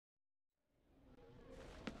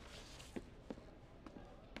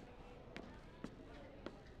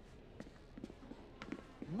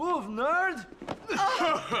Move, nerd!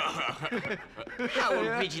 How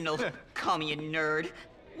original. Call me a nerd.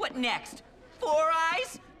 What next? 4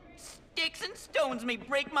 eyes? Sticks and stones may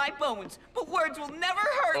break my bones, but words will never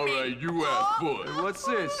hurt me. All right, you have fun. What's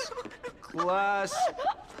this? Class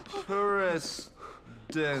president.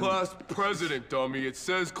 Class president, dummy. It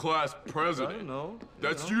says class president. I know.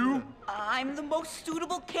 That's you? I'm the most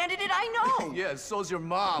suitable candidate I know. Yeah, so's your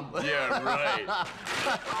mom. Yeah, right.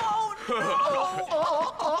 Oh,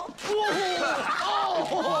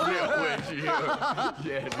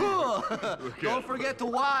 Yeah, dude. Don't forget to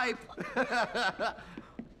wipe.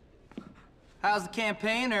 How's the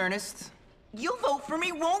campaign, Ernest? You'll vote for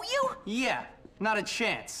me, won't you? Yeah, not a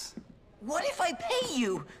chance. What if I pay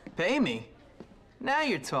you? Pay me? Now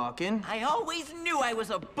you're talking. I always knew I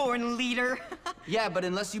was a born leader. Yeah, but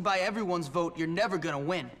unless you buy everyone's vote, you're never gonna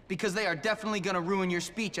win. Because they are definitely gonna ruin your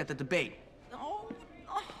speech at the debate. Oh,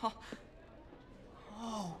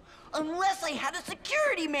 unless I had a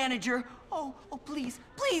security manager. Oh, please,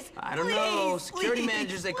 please, I don't know. please, Security please,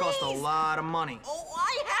 managers, they cost a please. lot of money. Oh,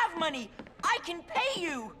 I have money. I can pay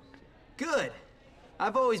you. Good.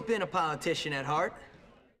 I've always been a politician at heart.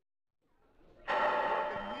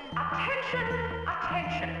 Attention,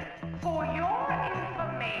 attention. For your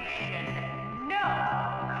information, no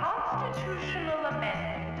constitutional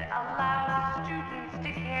amendment allows students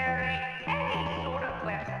to carry any sort of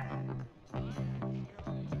weapon.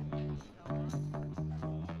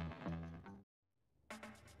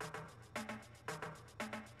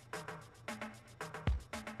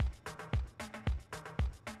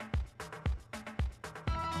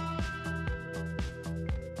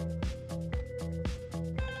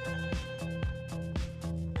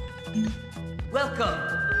 Welcome.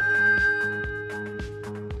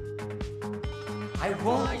 I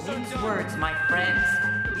won't mince words, my friends.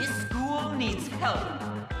 This school needs help.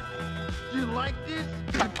 You like this,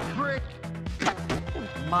 you prick?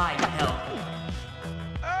 My help.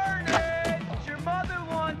 Ernest! Your mother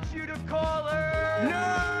wants you to call her...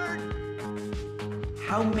 Nerd!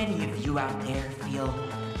 How many of you out there feel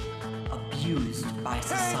abused by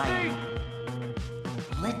society?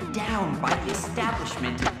 Let down by the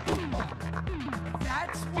establishment?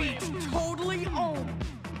 That speech totally owned!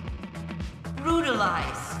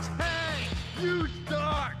 Brutalized? Hey! You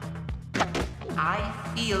start! I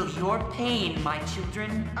feel your pain, my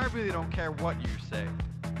children. I really don't care what you say.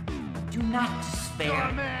 Do not despair.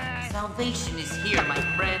 Dumbass. Salvation is here, my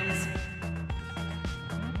friends.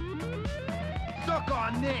 Suck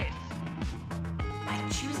on this! By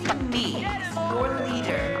choosing me as your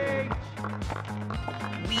leader,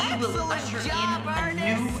 we will usher in a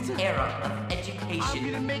new era of I'm education.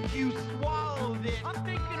 gonna make you swallow this! I'm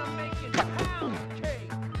thinking of making pound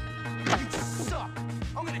cake! You suck!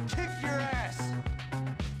 I'm gonna kick your ass!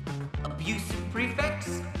 Abusive prefects?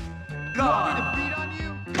 Want me to Gone. beat on you?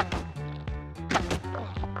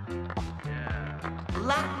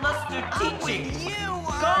 Lackluster teaching?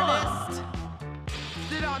 Gone.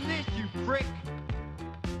 Sit on this, you prick!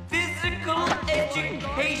 Physical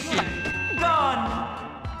education? Gone.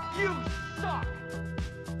 You suck!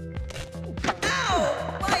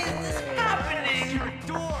 Ow! Why is this happening? You're a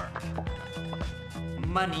dork!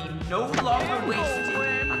 Money no longer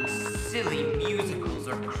wasted on silly musicals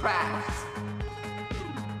or crafts.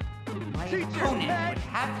 My Teacher opponent pet. would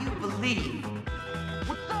have you believe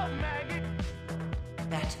What's up, maggot?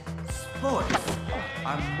 that sports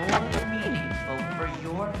are more meaningful for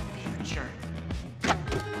your future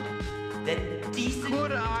than decent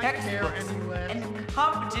Could I care textbooks any less? and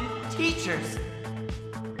competent teachers.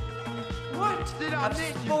 What Sit on have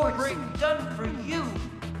this, you sports prick. done for you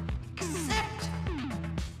except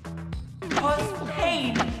cause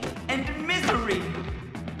pain and misery?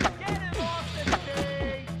 Get him off the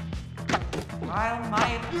stage! While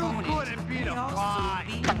my You opponent couldn't beat may a also pie.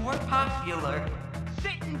 be more popular,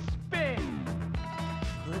 Sit and spin!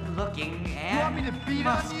 good-looking want me and to beat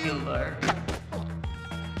on you? muscular,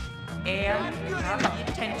 and have the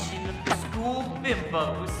attention of the school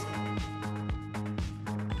bimbos.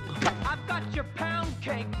 I've got your pound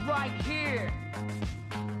cake right here!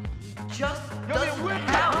 Just want me to doesn't whip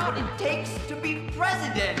have that what it takes to be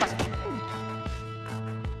president.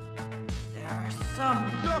 There are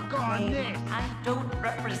some Suck who on claim this. I don't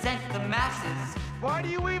represent the masses. Why do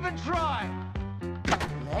you even try?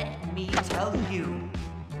 Let me tell you,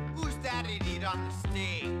 Who's that idiot on the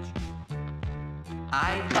stage?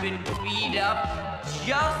 I've been beat up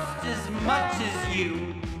just as much as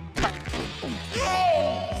you.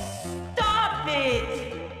 Hey! Stop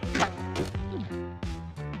it!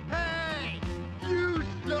 Hey! You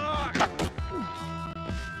suck!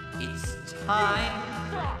 It's time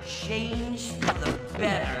for change for the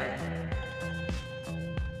better.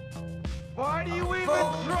 Why do you even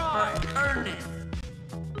Vote try? for Ernest.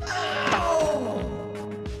 Oh!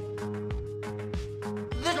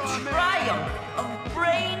 The triumph of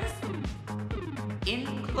brains.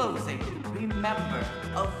 In closing, remember,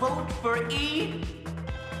 a vote for E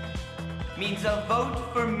means a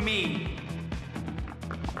vote for me.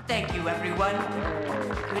 Thank you, everyone.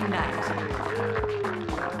 Good night.